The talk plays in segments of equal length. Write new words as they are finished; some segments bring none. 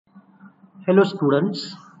Hello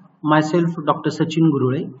students, myself Dr. Sachin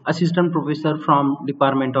Gurule, Assistant Professor from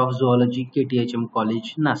Department of Zoology, KTHM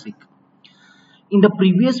College, Nasik. In the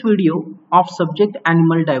previous video of Subject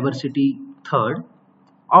Animal Diversity 3rd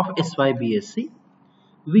of SYBSC,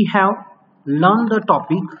 we have learned the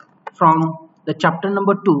topic from the chapter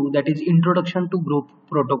number 2, that is Introduction to Group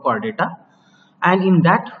Protochordata, and in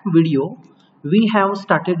that video we have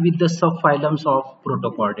started with the subphylums of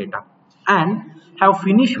Protochordata and have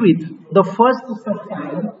finished with the first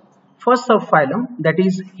subphylum, that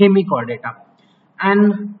is Hemichordata.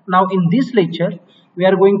 And now in this lecture we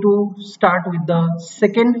are going to start with the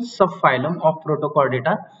second subphylum of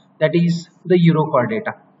Protochordata, that is the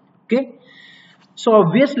Urochordata. Okay, so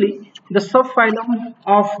obviously the subphylum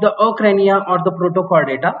of the Acrania or the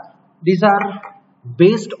Protochordata, these are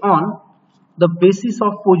based on the basis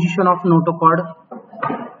of position of notochord.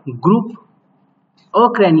 Group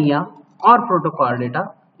Acrania or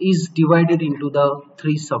Protochordata is divided into the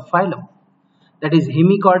three subphylum, that is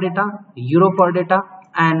Hemichordata, Urochordata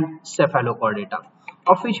and Cephalochordata,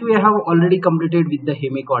 of which we have already completed with the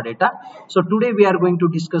Hemichordata. So today we are going to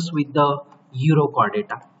discuss with the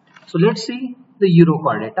Urochordata. So let's see the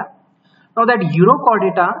Urochordata. Now that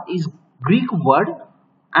Urochordata is Greek word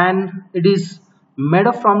and it is made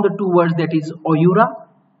up from the two words, that is Oura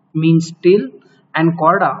means tail and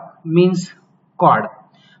Chorda means cord,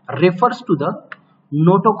 refers to the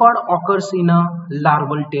notochord occurs in a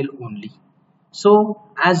larval tail only. So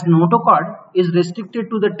as notochord is restricted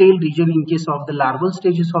to the tail region in case of the larval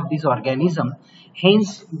stages of this organism,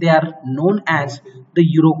 hence they are known as the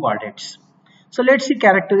urochordates. So let's see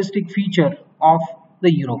characteristic feature of the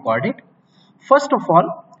urochordate. First of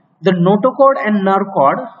all, the notochord and nerve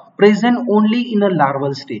cord present only in the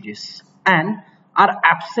larval stages and are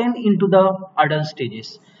absent into the adult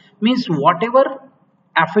stages. Means whatever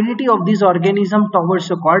affinity of this organism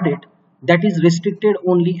towards a chordate, that is restricted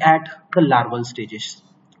only at the larval stages,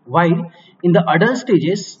 while in the adult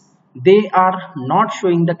stages they are not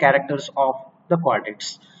showing the characters of the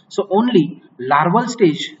chordates. So only larval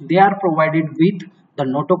stage they are provided with the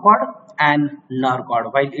notochord and nerve cord,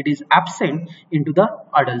 while it is absent into the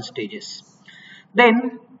adult stages.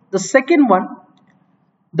 Then the second one,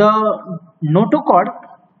 the notochord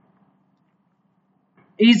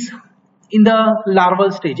is in the larval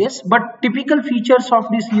stages, but typical features of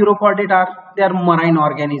this urochordate are they are marine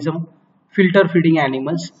organism, filter feeding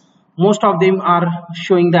animals. Most of them are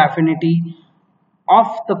showing the affinity of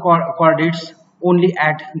the chordates only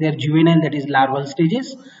at their juvenile, that is larval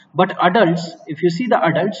stages. But adults, if you see the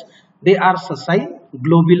adults, they are sessile,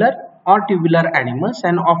 globular or tubular animals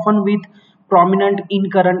and often with prominent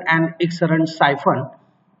incurrent and excurrent siphon,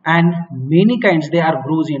 and many kinds they are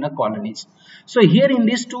grows in a colonies. So here in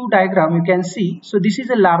these two diagram you can see, so this is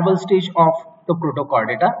a larval stage of the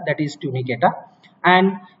Protochordata, that is tunicata,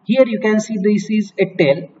 and here you can see this is a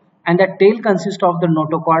tail and that tail consists of the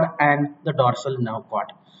notochord and the dorsal nerve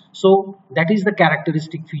cord. So that is the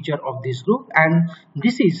characteristic feature of this group, and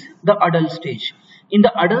this is the adult stage. In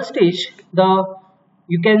the adult stage,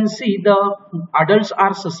 you can see the adults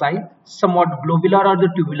are sessile, somewhat globular or the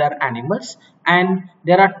tubular animals, and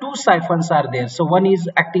there are two siphons are there. So one is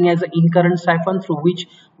acting as an incurrent siphon through which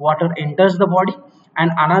water enters the body,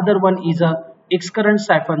 and another one is a excurrent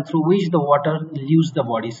siphon through which the water leaves the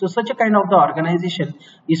body. So such a kind of the organization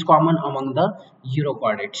is common among the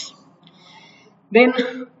urochordates. Then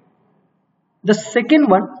the second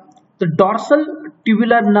one, the dorsal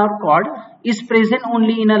tubular nerve cord is present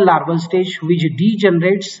only in a larval stage, which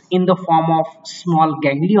degenerates in the form of small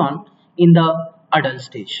ganglion in the adult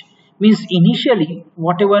stage. Means initially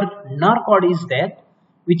whatever nerve cord is there,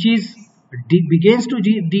 which is begins to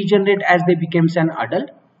degenerate as they becomes an adult,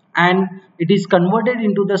 and it is converted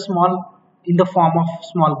into the form of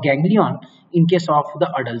small ganglion in case of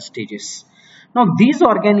the adult stages. Now these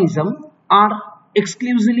organisms are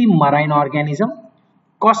exclusively marine organism,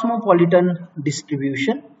 cosmopolitan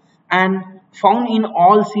distribution, and found in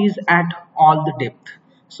all seas at all the depth.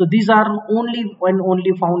 So these are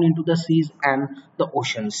only found into the seas and the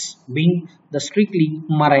oceans, being the strictly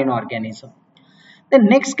marine organism. The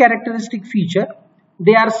next characteristic feature,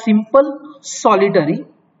 they are simple, solitary,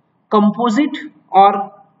 composite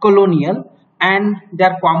or colonial, and they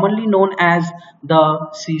are commonly known as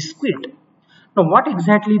the sea squid. Now what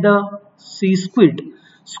exactly the sea squid?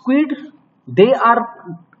 Squid, they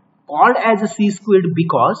are called as a sea squid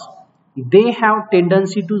because they have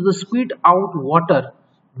tendency to squid out water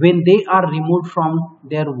when they are removed from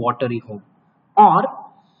their watery home, or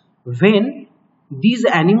when these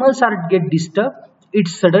animals are get disturbed, it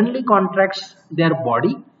suddenly contracts their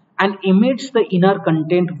body and emits the inner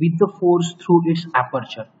content with the force through its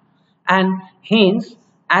aperture. and hence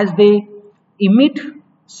as they emit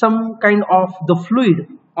some kind of the fluid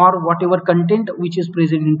or whatever content which is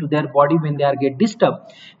present into their body when they are get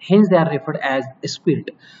disturbed, hence they are referred as a spirit.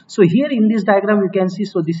 So here in this diagram you can see,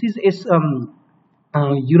 so this is a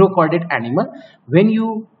urochordate animal. When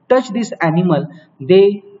you touch this animal,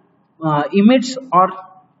 they emits or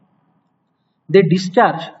they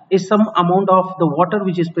discharge is some amount of the water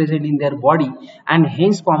which is present in their body, and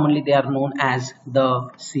hence commonly they are known as the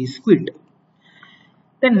sea squid.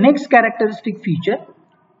 The next characteristic feature,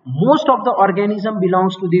 most of the organism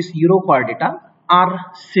belongs to this Urochordata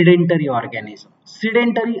are sedentary organism.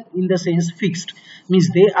 Sedentary in the sense fixed, means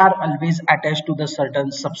they are always attached to the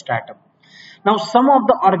certain substratum. Now some of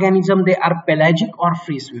the organism, they are pelagic or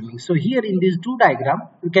free swimming. So here in this two diagram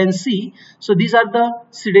you can see, so these are the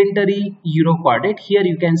sedentary urochordate. Here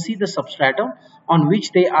you can see the substratum on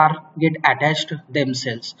which they are get attached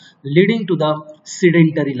themselves, leading to the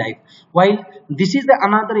sedentary life. While this is the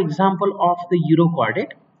another example of the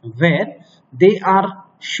urochordate where they are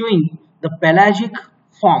showing the pelagic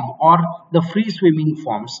form or the free swimming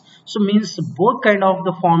forms. So means both kind of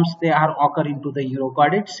the forms they are occurring to the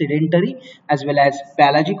urochordate, sedentary as well as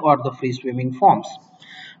pelagic or the free swimming forms.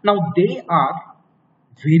 Now they are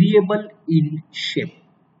variable in shape.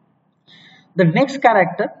 The next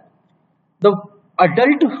character, the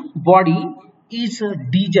adult body is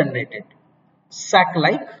degenerated,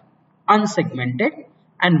 sac-like, unsegmented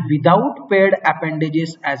and without paired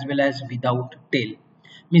appendages as well as without tail.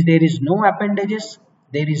 Means there is no appendages,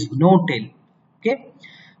 there is no tail. Okay,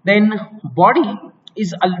 then body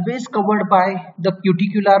is always covered by the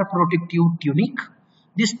cuticular protective tunic.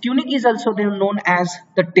 This tunic is also known as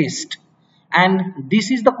the test, and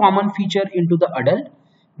this is the common feature into the adult.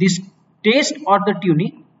 This test or the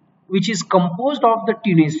tunic, which is composed of the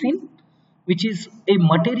tunicin, which is a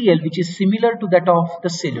material which is similar to that of the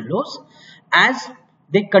cellulose, as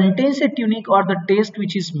they contains a tunic or the test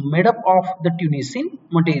which is made up of the tunicin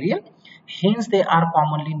material, hence they are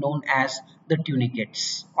commonly known as the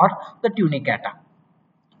tunicates or the tunicata.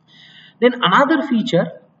 Then another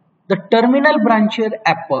feature, the terminal branchial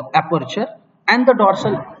aperture and the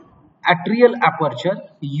dorsal atrial aperture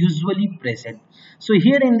usually present. So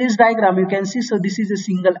here in this diagram you can see, so this is a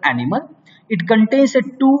single animal. It contains a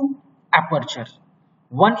two aperture.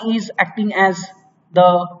 One is acting as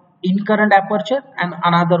the incurrent aperture and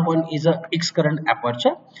another one is a excurrent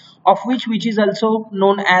aperture, of which is also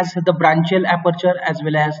known as the branchial aperture as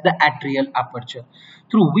well as the atrial aperture,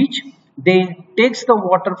 through which they takes the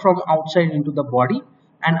water from outside into the body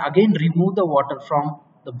and again remove the water from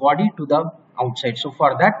the body to the outside. So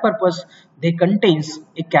for that purpose they contains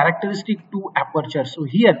a characteristic two aperture. So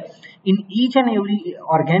here in each and every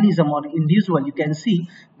organism or individual you can see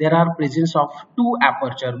there are presence of two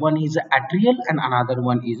aperture. One is atrial and another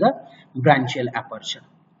one is a branchial aperture.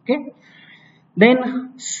 Okay,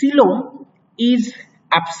 then coelom is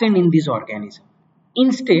absent in this organism.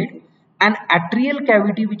 Instead, an atrial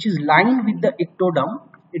cavity which is lined with the ectoderm,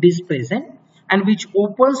 it is present, and which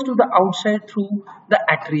opens to the outside through the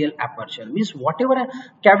atrial aperture. Means whatever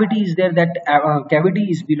cavity is there, that cavity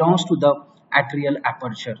is belongs to the atrial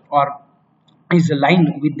aperture or is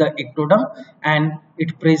lined with the ectoderm and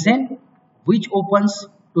it present which opens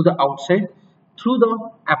to the outside through the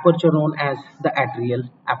aperture known as the atrial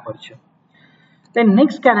aperture. Then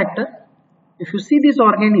next character, if you see this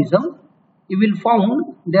organism, you will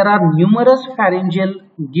found there are numerous pharyngeal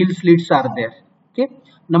gill slits are there. Okay,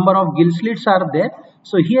 number of gill slits are there.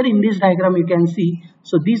 So here in this diagram you can see,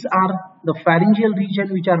 so these are the pharyngeal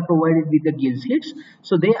region which are provided with the gill slits.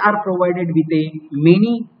 So they are provided with a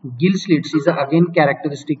many gill slits is again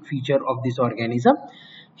characteristic feature of this organism.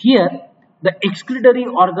 Here the excretory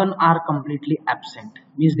organ are completely absent,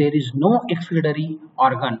 means there is no excretory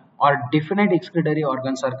organ or definite excretory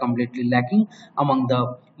organs are completely lacking among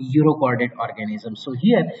the urochordate organisms. So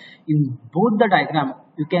here in both the diagram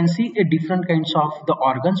you can see a different kinds of the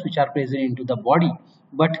organs which are present into the body,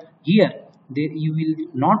 but here you will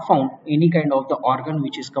not found any kind of the organ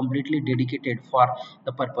which is completely dedicated for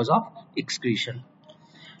the purpose of excretion.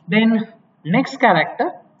 Then next character,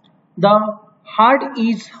 the heart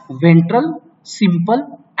is ventral,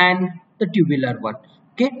 simple and the tubular one.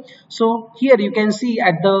 Okay, so here you can see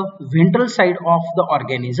at the ventral side of the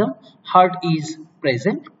organism heart is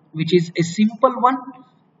present, which is a simple one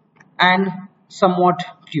and somewhat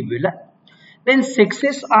tubular. Then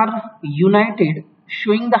sexes are united,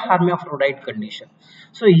 showing the hermaphrodite condition.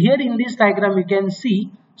 So here in this diagram you can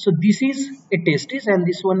see, so this is a testis and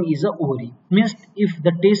this one is a ovary. Means if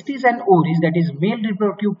the testis and ovaries, that is male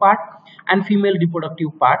reproductive part and female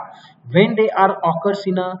reproductive part, when they are occurs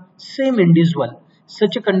in a same individual,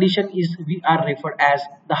 Such a condition is we are referred as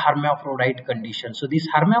the hermaphrodite condition. So this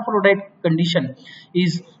hermaphrodite condition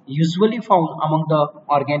is usually found among the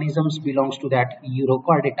organisms belongs to that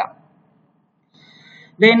Urochordata.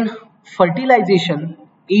 Then fertilization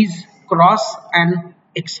is cross and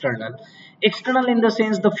external. External in the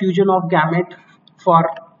sense the fusion of gamete for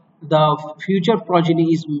the future progeny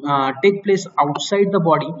is take place outside the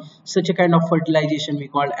body. Such a kind of fertilization we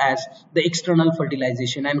call as the external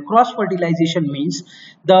fertilization. And cross fertilization means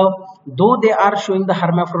though they are showing the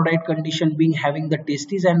hermaphrodite condition being having the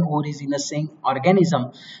testes and ovaries in the same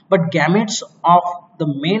organism, but gametes of the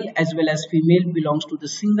male as well as female belongs to the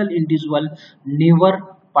single individual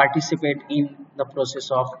never participate in the process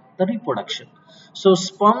of the reproduction. So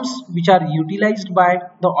sperms which are utilized by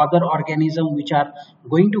the other organism which are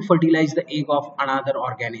going to fertilize the egg of another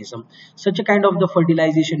organism. Such a kind of the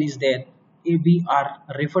fertilization is there. We are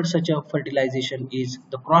referred such a fertilization is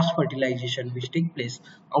the cross fertilization which take place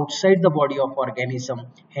outside the body of organism,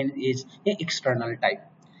 hence is a external type.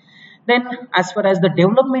 Then as far as the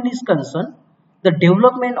development is concerned, the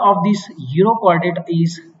development of this urochordate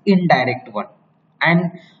is indirect one,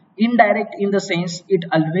 and indirect in the sense it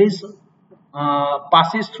always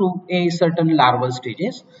passes through a certain larval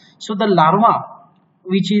stages. So the larva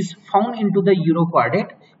which is found into the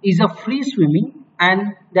urochordate is a free swimming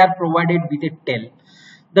and they are provided with a tail.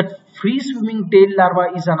 The free swimming tail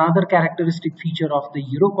larva is another characteristic feature of the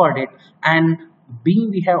urochordate, and being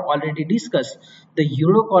we have already discussed, the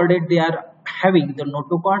urochordate they are having the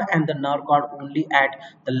notochord and the nerve cord only at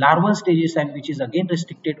the larval stages, and which is again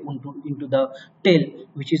restricted into the tail,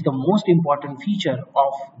 which is the most important feature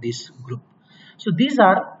of this group. So these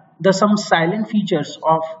are the some silent features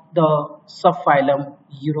of the subphylum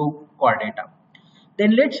Urochordata.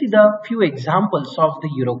 Then let's see the few examples of the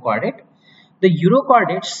urochordate. The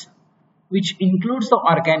urochordates, which includes the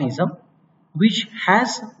organism which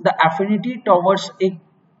has the affinity towards a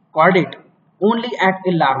chordate only at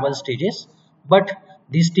a larval stages, but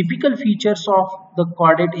these typical features of the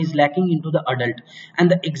chordate is lacking into the adult. And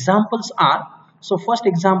the examples are, so first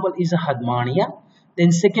example is a Hadmania,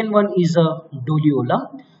 then second one is a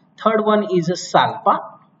Doliolum, third one is a Salpa,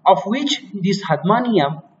 of which this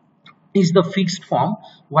Hadmania is the fixed form,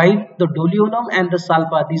 while the Doliolum and the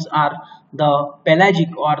Salpa, these are the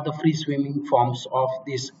pelagic or the free swimming forms of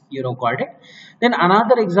this urochordate. Then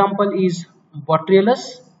another example is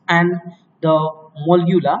Botrylus and the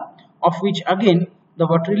Molgula, of which again the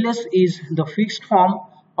Botrylus is the fixed form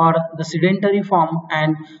or the sedentary form,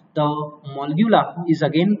 and the Molgula is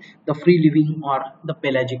again the free living or the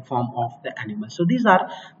pelagic form of the animal. So these are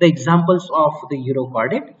the examples of the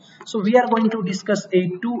urochordate. So we are going to discuss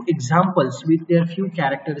two examples with their few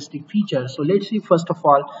characteristic features. So let's see first of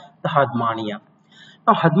all the Hadmania.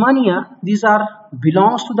 Now Hadmania, these are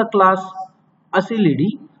belongs to the class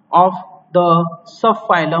Acelidae of the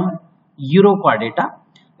subphylum Urochordata.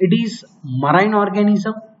 It is marine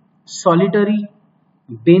organism, solitary,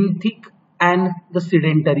 benthic and the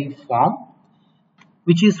sedentary form,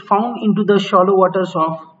 which is found into the shallow waters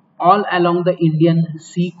of all along the Indian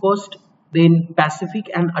sea coast, then Pacific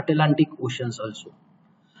and Atlantic oceans also.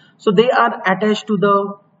 So they are attached to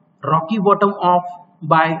the rocky bottom of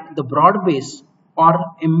by the broad base or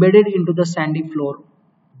embedded into the sandy floor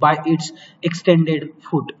by its extended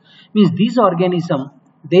foot. Means these organisms,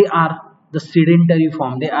 they are the sedentary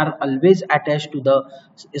form. They are always attached to the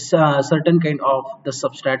certain kind of the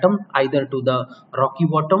substratum, either to the rocky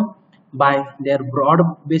bottom by their broad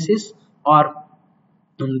basis, or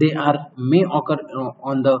they are may occur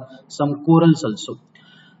on the some corals also.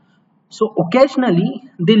 So occasionally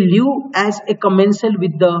they live as a commensal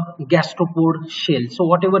with the gastropod shell. So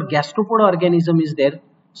whatever gastropod organism is there,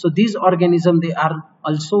 so these organisms they are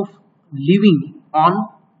also living on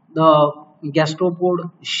the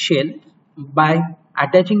gastropod shell by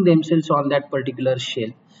attaching themselves on that particular shell.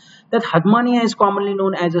 That Hadmania is commonly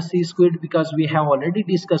known as a sea squid because we have already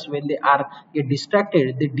discussed when they are get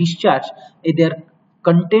distracted, they discharge their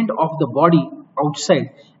content of the body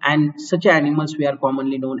outside, and such animals we are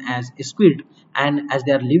commonly known as a squid, and as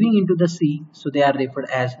they are living into the sea, so they are referred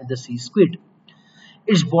as the sea squid.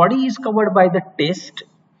 Its body is covered by the test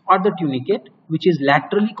or the tunicate, which is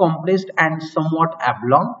laterally compressed and somewhat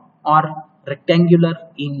oblong or rectangular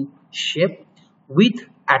in shape, with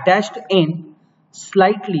attached end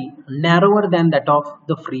slightly narrower than that of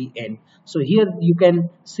the free end. So here you can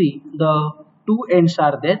see the two ends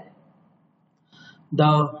are there.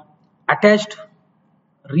 The attached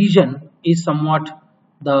region is somewhat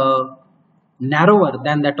the narrower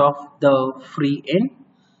than that of the free end.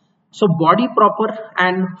 So body proper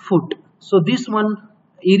and foot. So this one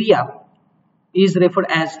area is referred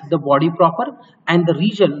as the body proper, and the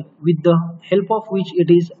region with the help of which it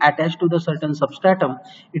is attached to the certain substratum,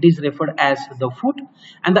 it is referred as the foot.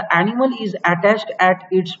 And the animal is attached at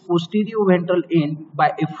its posterior ventral end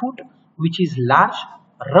by a foot which is large,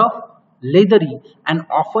 rough, leathery, and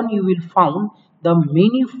often you will found the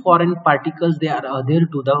many foreign particles they are there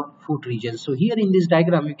to the foot region. So here in this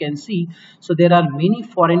diagram you can see, so there are many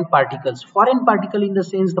foreign particles. Foreign particle in the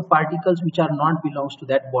sense the particles which are not belongs to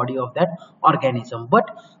that body of that organism, but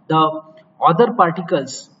the other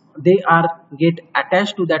particles they are get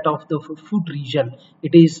attached to that of the foot region.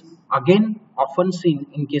 It is again often seen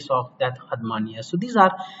in case of that Hadmania. So these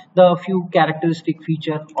are the few characteristic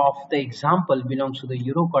feature of the example belongs to the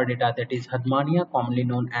Urochordata, that is Hadmania, commonly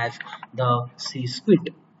known as the sea squid.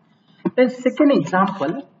 The second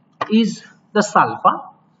example is the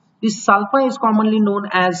Salpa. This Salpa is commonly known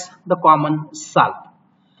as the common salp.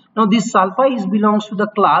 Now this Salpa is belongs to the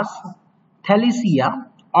class Thalassia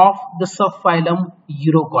of the subphylum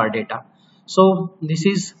Urochordata. So this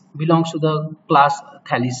is belongs to the class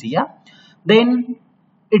Thalassia. Then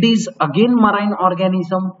it is again marine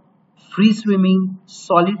organism, free swimming,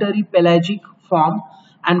 solitary pelagic form,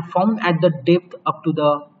 and found at the depth up to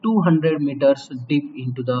the 200 meters deep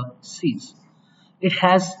into the seas. It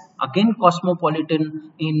has again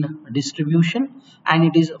cosmopolitan in distribution, and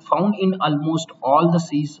it is found in almost all the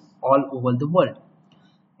seas all over the world.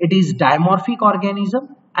 It is dimorphic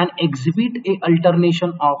organism and exhibit a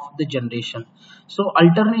alternation of the generation. So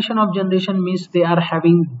alternation of generation means they are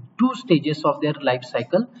having two stages of their life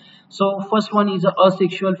cycle. So first one is a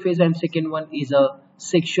asexual phase and second one is a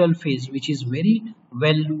sexual phase, which is very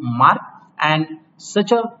well marked, and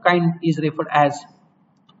such a kind is referred as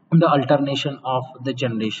the alternation of the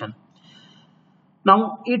generation.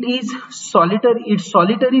 Now it is solitary, its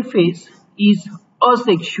solitary phase is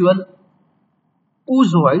asexual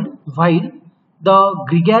oozoid, while the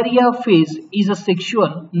gregaria phase is a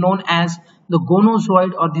sexual known as the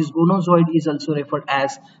gonozoid, or this gonozoid is also referred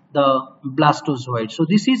as the blastozoid. So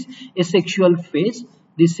this is a sexual phase.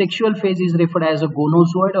 This sexual phase is referred as a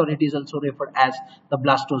gonozoid, or it is also referred as the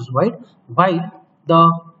blastozoid, while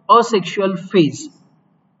the asexual phase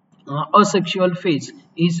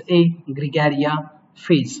is a gregaria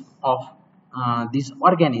phase of this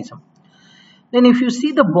organism. Then if you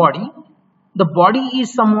see the body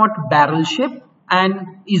is somewhat barrel shaped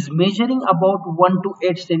and is measuring about 1 to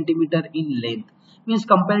 8 centimeter in length. Means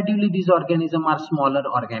comparatively these organisms are smaller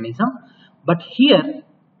organism. But here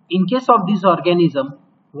in case of this organism,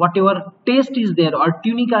 whatever taste is there or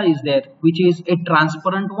tunica is there, which is a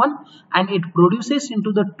transparent one, and it produces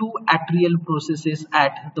into the two atrial processes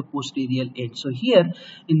at the posterior end. So here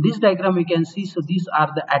in this diagram we can see, so these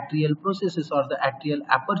are the atrial processes or the atrial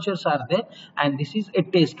apertures are there, and this is a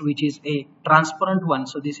taste which is a transparent one.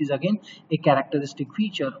 So this is again a characteristic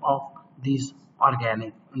feature of this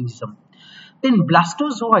organism. Then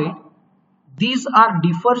blastozoid, these are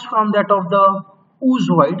differs from that of the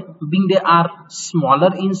oozoid, being they are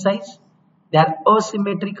smaller in size, they are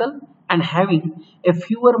asymmetrical and having a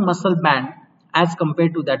fewer muscle band as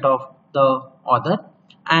compared to that of the other,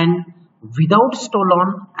 and without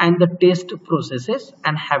stolon and the taste processes,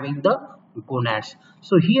 and having the gonads.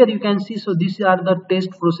 So here you can see, so these are the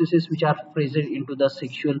taste processes which are present into the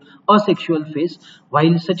asexual phase,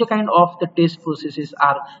 while such a kind of the taste processes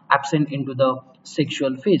are absent into the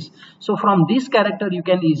sexual phase. So from this character you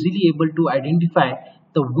can easily able to identify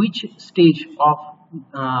the which stage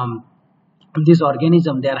of this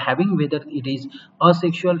organism they are having, whether it is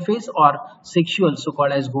asexual phase or sexual, so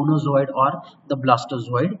called as gonozoid or the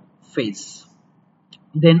blastozoid phase.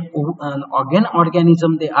 Then again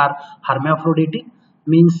organism they are hermaphroditic,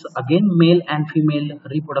 means again male and female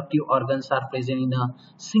reproductive organs are present in a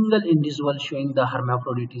single individual, showing the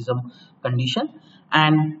hermaphroditism condition,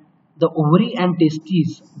 and the ovary and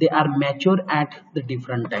testes they are mature at the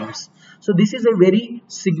different times. So this is a very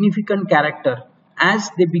significant character, as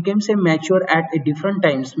they becomes a mature at a different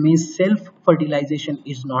times, means self fertilization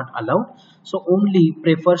is not allowed, so only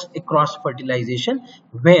prefers a cross fertilization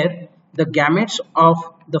where the gametes of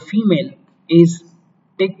the female is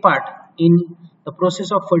take part in the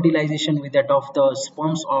process of fertilization with that of the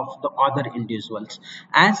sperms of the other individuals,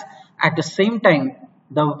 as at the same time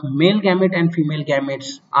the male gamete and female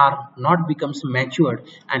gametes are not becomes matured,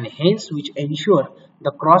 and hence which ensure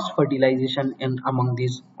the cross fertilization in among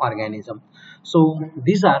these organisms. So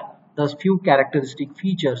these are the few characteristic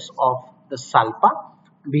features of the salpa,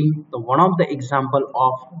 being the one of the example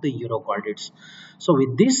of the urochordates. So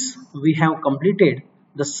with this we have completed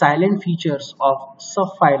the silent features of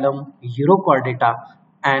subphylum Urochordata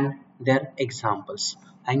and their examples.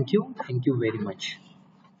 Thank you very much.